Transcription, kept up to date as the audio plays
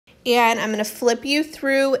and I'm going to flip you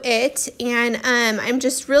through it, and I'm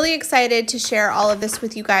just really excited to share all of this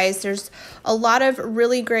with you guys. There's a lot of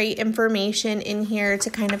really great information in here to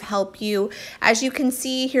kind of help you. As you can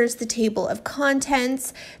see, here's the table of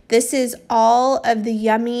contents. This is all of the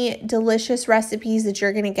yummy, delicious recipes that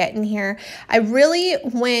you're going to get in here. I really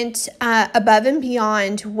went above and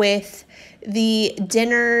beyond with the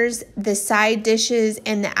dinners, the side dishes,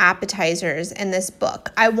 and the appetizers in this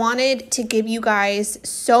book. I wanted to give you guys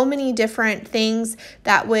so many different things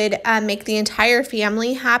that would make the entire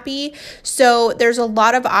family happy. So there's a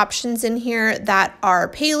lot of options in here that are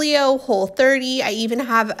paleo, Whole30. I even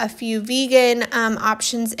have a few vegan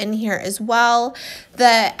options in here as well.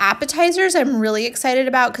 The appetizers I'm really excited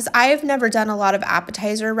about because I have never done a lot of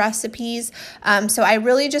appetizer recipes. So I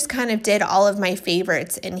really just kind of did all of my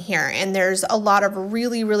favorites in here, and there's a lot of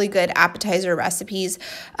really, really good appetizer recipes.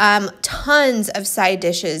 Tons of side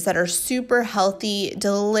dishes that are super healthy,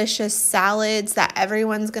 delicious salads that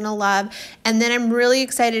everyone's gonna love. And then I'm really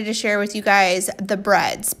excited to share with you guys the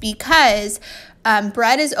breads, because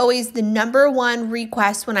bread is always the #1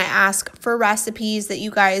 request when I ask for recipes that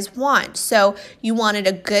you guys want. So you wanted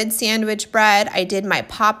a good sandwich bread. I did my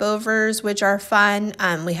popovers, which are fun.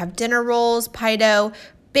 We have dinner rolls, pie dough,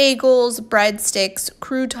 bagels, breadsticks,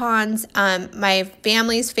 croutons, my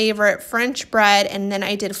family's favorite French bread, and then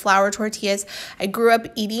I did flour tortillas. I grew up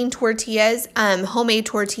eating tortillas, homemade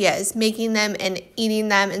tortillas, making them and eating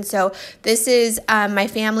them. And so this is my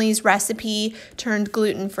family's recipe turned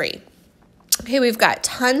gluten-free. Okay, we've got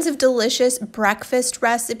tons of delicious breakfast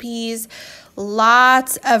recipes,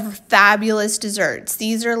 lots of fabulous desserts.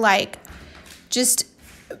 These are like just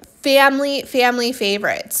family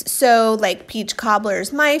favorites. So like peach cobbler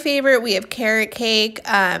is my favorite. We have carrot cake.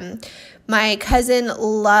 My cousin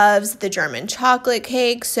loves the German chocolate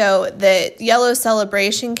cake, so the yellow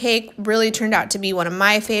celebration cake really turned out to be one of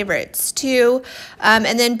my favorites too.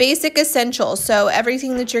 And then basic essentials, so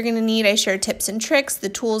everything that you're going to need. I share tips and tricks, the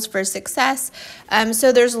tools for success.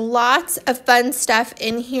 So there's lots of fun stuff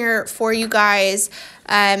in here for you guys.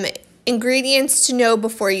 Ingredients to know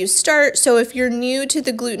before you start. So if you're new to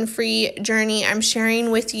the gluten-free journey, I'm sharing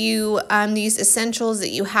with you these essentials that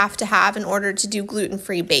you have to have in order to do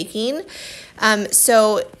gluten-free baking.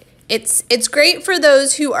 So it's great for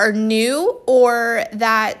those who are new or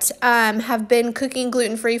that have been cooking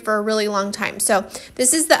gluten-free for a really long time. So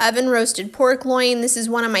this is the oven roasted pork loin. This is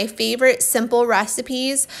one of my favorite simple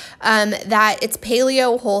recipes that it's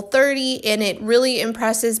paleo Whole30, and it really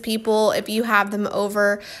impresses people if you have them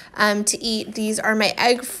over to eat. These are my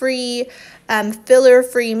egg-free,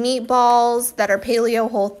 filler-free meatballs that are paleo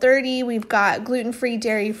Whole30. We've got gluten-free,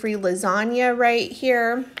 dairy-free lasagna right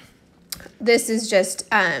here. This is just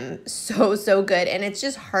so good, and it's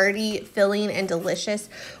just hearty, filling, and delicious.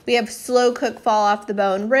 We have slow cook fall off the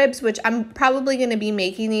bone ribs, which I'm probably going to be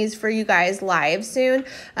making these for you guys live soon.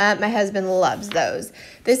 My husband loves those.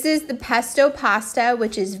 This is the pesto pasta,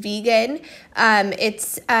 which is vegan.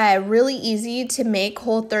 It's really easy to make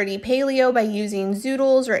Whole30 paleo by using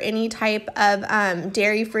zoodles or any type of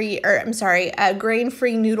grain-free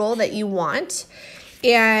noodle that you want.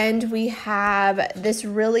 And we have this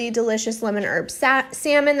really delicious lemon herb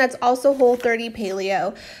salmon that's also Whole30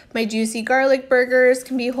 paleo. My juicy garlic burgers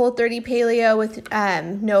can be Whole30 paleo with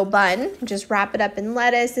no bun. Just wrap it up in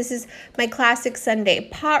lettuce. This is my classic Sunday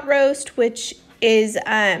pot roast, which is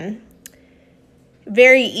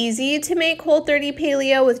very easy to make Whole30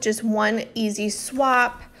 paleo with just one easy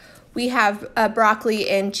swap. We have a broccoli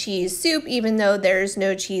and cheese soup, even though there's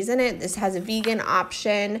no cheese in it. This has a vegan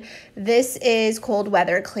option. This is cold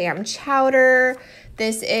weather clam chowder.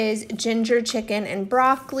 This is ginger chicken and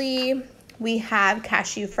broccoli. We have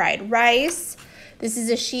cashew fried rice. This is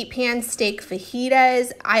a sheet pan steak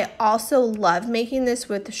fajitas. I also love making this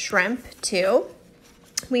with shrimp too.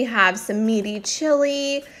 We have some meaty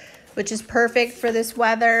chili, which is perfect for this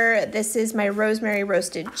weather. This is my rosemary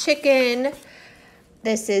roasted chicken.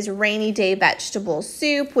 This is rainy day vegetable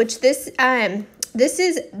soup, which this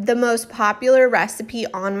is the most popular recipe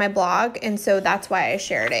on my blog, and so that's why I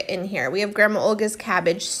shared it in here. We have Grandma Olga's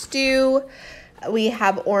cabbage stew. We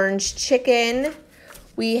have orange chicken.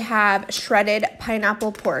 We have shredded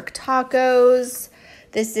pineapple pork tacos.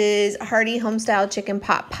 This is hearty homestyle chicken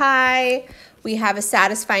pot pie. We have a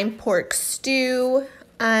satisfying pork stew.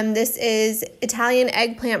 This is Italian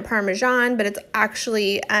eggplant parmesan, but it's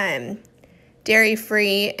actually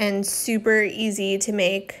dairy-free and super easy to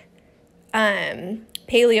make paleo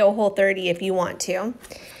Whole30 if you want to.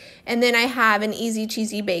 And then I have an easy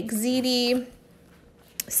cheesy baked ziti.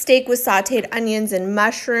 steak with sauteed onions and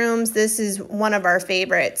mushrooms. This is one of our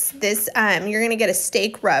favorites. This you're gonna get a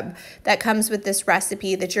steak rub that comes with this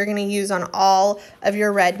recipe that you're gonna use on all of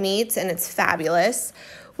your red meats, and it's fabulous.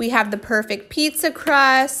 We have the perfect pizza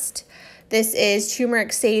crust. This is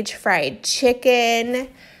turmeric sage fried chicken,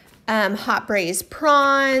 hot braised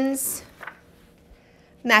prawns,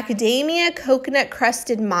 macadamia coconut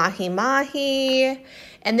crusted mahi-mahi.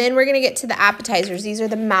 And then we're gonna get to the appetizers. These are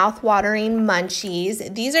the mouth-watering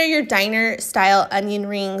munchies. These are your diner-style onion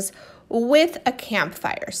rings with a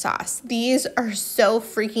campfire sauce. These are so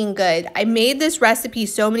freaking good. I made this recipe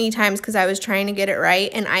so many times because I was trying to get it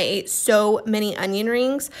right, and I ate so many onion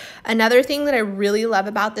rings. Another thing that I really love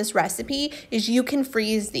about this recipe is you can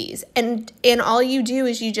freeze these, and all you do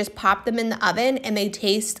is you just pop them in the oven and they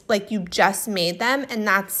taste like you just made them, and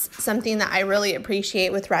that's something that I really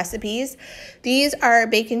appreciate with recipes. These are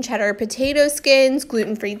bacon cheddar potato skins,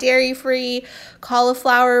 gluten-free, dairy-free,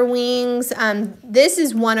 cauliflower wings. This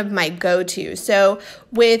is one of my go-to. So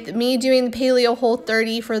with me doing the Paleo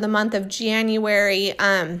Whole30 for the month of January,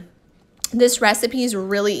 this recipe is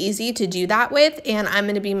really easy to do that with, and I'm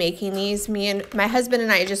going to be making these. Me and my husband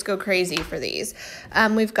and I just go crazy for these.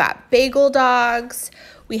 We've got bagel dogs.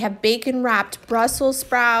 We have bacon wrapped Brussels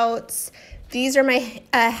sprouts. These are my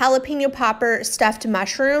jalapeno popper stuffed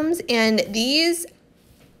mushrooms, and these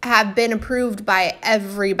have been approved by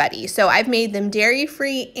everybody. So I've made them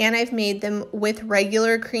dairy-free and I've made them with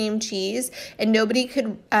regular cream cheese, and nobody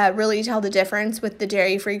could really tell the difference with the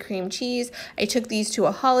dairy-free cream cheese. I took these to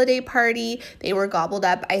a holiday party. They were gobbled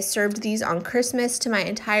up. I served these on Christmas to my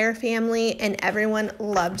entire family, and everyone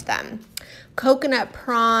loved them. Coconut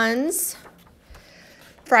prawns,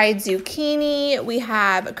 fried zucchini. We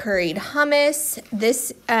have curried hummus.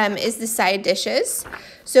 This is the side dishes.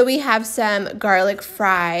 So we have some garlic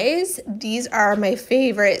fries. These are my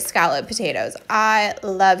favorite scallop potatoes. I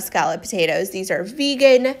love scallop potatoes. These are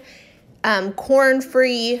vegan,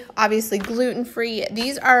 corn-free, obviously gluten-free.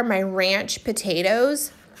 These are my ranch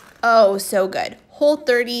potatoes. Oh, so good.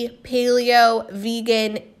 Whole30, paleo,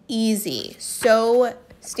 vegan, easy. So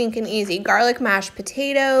stinking easy. Garlic mashed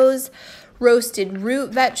potatoes, roasted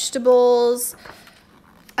root vegetables.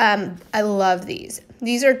 I love these.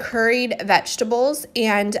 These are curried vegetables,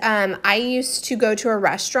 and I used to go to a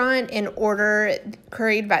restaurant and order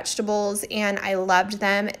curried vegetables, and I loved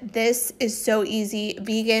them. This is so easy,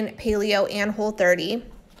 vegan, paleo, and Whole30.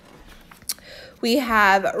 We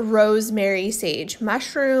have rosemary sage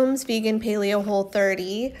mushrooms, vegan, paleo,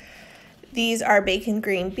 Whole30. These are bacon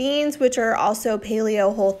green beans, which are also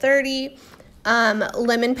paleo, Whole30.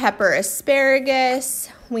 Lemon pepper asparagus.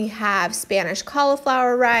 We have Spanish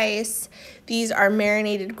cauliflower rice. These are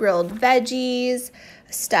marinated grilled veggies,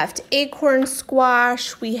 stuffed acorn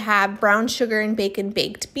squash. We have brown sugar and bacon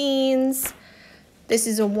baked beans. This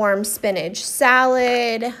is a warm spinach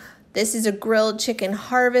salad. This is a grilled chicken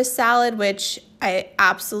harvest salad, which I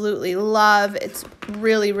absolutely love. It's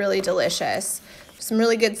really, really delicious. Some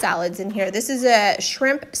really good salads in here. This is a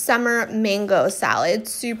shrimp summer mango salad,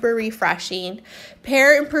 super refreshing.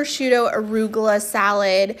 Pear and prosciutto arugula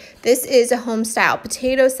salad. This is a home-style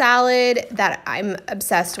potato salad that I'm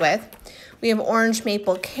obsessed with. We have orange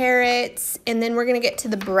maple carrots, and then we're gonna get to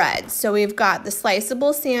the bread. So we've got the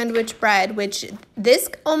sliceable sandwich bread, which this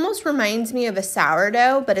almost reminds me of a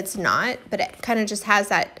sourdough, but it's not, but it kind of just has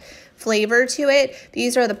that flavor to it.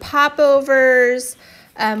 These are the popovers.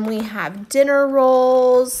 We have dinner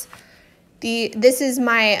rolls. This is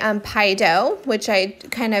my pie dough, which I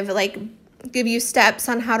kind of like give you steps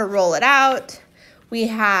on how to roll it out. We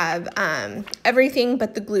have everything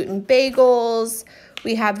but the gluten bagels.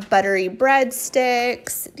 We have buttery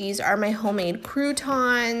breadsticks. These are my homemade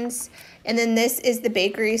croutons. And then this is the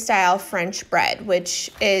bakery style French bread,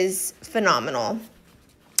 which is phenomenal.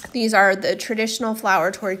 These are the traditional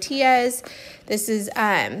flour tortillas. This is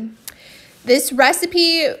this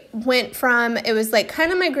recipe went from, it was like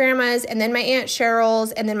kind of my grandma's and then my Aunt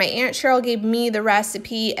Cheryl's, and then my Aunt Cheryl gave me the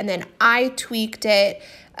recipe and then I tweaked it,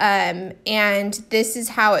 and this is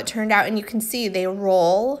how it turned out. And you can see they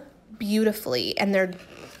roll beautifully and they're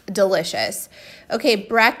delicious. Okay,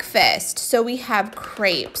 breakfast. So we have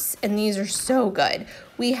crepes, and these are so good.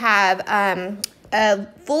 We have a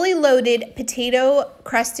fully loaded potato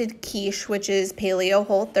crusted quiche, which is paleo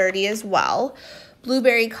Whole30 as well.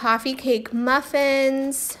 Blueberry coffee cake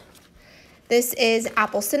muffins. This is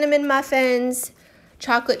apple cinnamon muffins,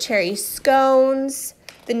 chocolate cherry scones,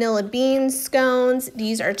 vanilla bean scones.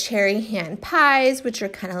 These are cherry hand pies, which are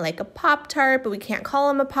kind of like a Pop-Tart, but we can't call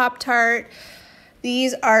them a Pop-Tart.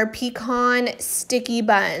 These are pecan sticky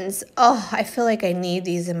buns. Oh, I feel like I need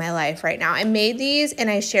these in my life right now. I made these and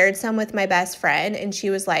I shared some with my best friend and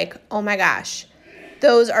she was like, oh my gosh,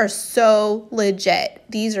 those are so legit.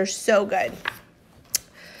 These are so good.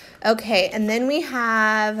 Okay, and then we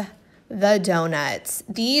have the donuts.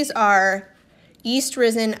 These are yeast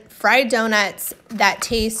risen fried donuts that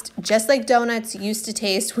taste just like donuts used to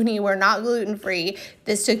taste when you were not gluten-free.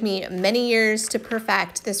 This took me many years to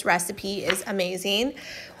perfect. This recipe is amazing.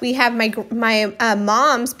 We have my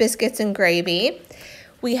mom's biscuits and gravy.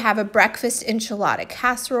 We have a breakfast enchilada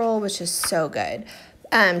casserole, which is so good.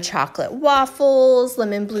 Chocolate waffles,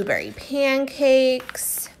 lemon blueberry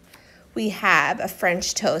pancakes. We have a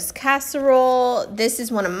French toast casserole. This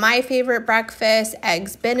is one of my favorite breakfasts,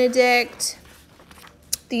 eggs Benedict.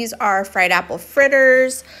 These are fried apple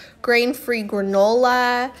fritters, grain-free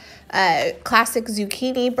granola, classic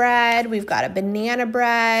zucchini bread. We've got a banana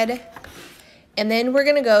bread. And then we're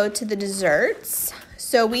gonna go to the desserts.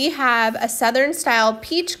 So we have a Southern-style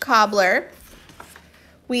peach cobbler.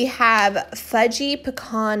 We have fudgy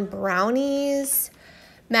pecan brownies,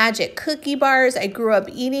 magic cookie bars. I grew up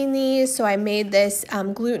eating these, so I made this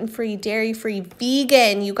gluten-free, dairy-free,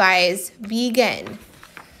 vegan, you guys, vegan.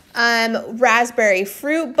 Raspberry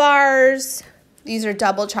fruit bars. These are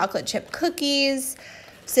double chocolate chip cookies,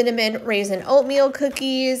 cinnamon raisin oatmeal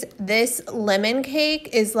cookies. This lemon cake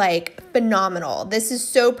is like phenomenal. This is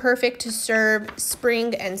so perfect to serve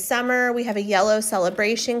spring and summer. We have a yellow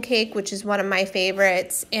celebration cake, which is one of my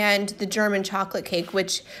favorites, and the German chocolate cake,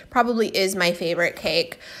 which probably is my favorite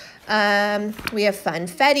cake. We have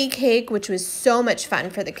funfetti cake, which was so much fun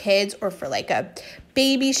for the kids or for like a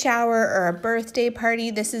baby shower or a birthday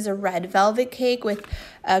party. This is a red velvet cake with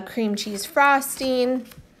a cream cheese frosting.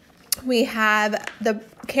 We have the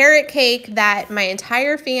carrot cake that my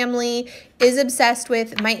entire family is obsessed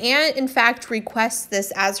with. My aunt, in fact, requests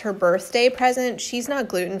this as her birthday present. She's not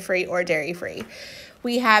gluten-free or dairy-free.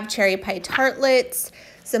 We have cherry pie tartlets,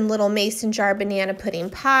 some little mason jar banana pudding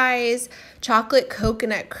pies, chocolate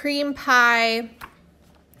coconut cream pie,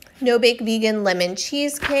 no-bake vegan lemon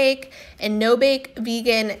cheesecake, and no-bake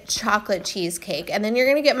vegan chocolate cheesecake. And then you're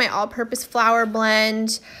going to get my all-purpose flour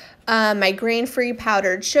blend, my grain-free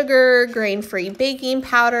powdered sugar, grain-free baking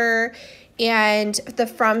powder, and the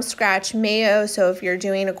from-scratch mayo. So if you're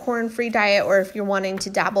doing a corn-free diet or if you're wanting to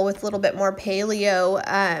dabble with a little bit more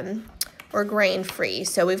paleo or grain-free.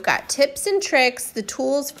 So we've got tips and tricks, the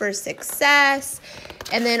tools for success,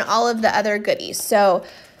 and then all of the other goodies. So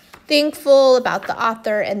thankful about the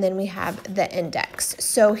author, and then we have the index.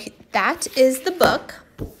 So that is the book.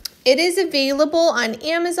 It is available on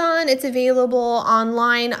Amazon. It's available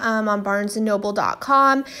online on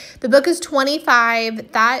barnesandnoble.com. The book is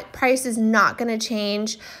 $25. That price is not going to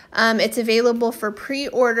change. It's available for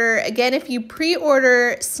pre-order. Again, if you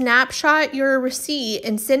pre-order, snapshot your receipt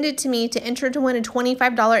and send it to me to enter to win a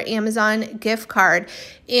 $25 Amazon gift card.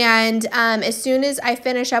 And as soon as I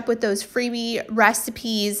finish up with those freebie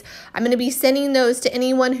recipes, I'm going to be sending those to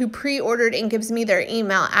anyone who pre-ordered and gives me their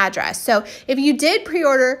email address. So if you did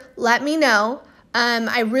pre-order, let me know.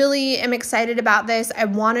 I really am excited about this. I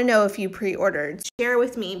want to know if you pre-ordered. Share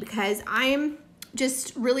with me because I'm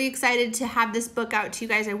just really excited to have this book out to you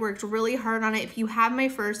guys. I worked really hard on it. If you have my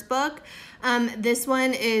first book, this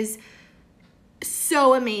one is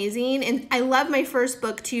so amazing. And I love my first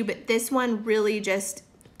book too, but this one really just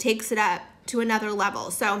takes it up to another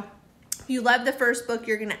level. So if you love the first book,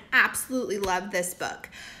 you're gonna absolutely love this book.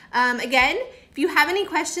 Again, if you have any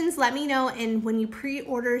questions, let me know. And when you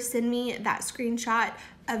pre-order, send me that screenshot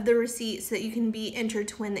of the receipt so that you can be entered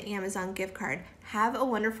to win the Amazon gift card. Have a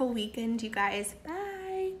wonderful weekend, you guys. Bye.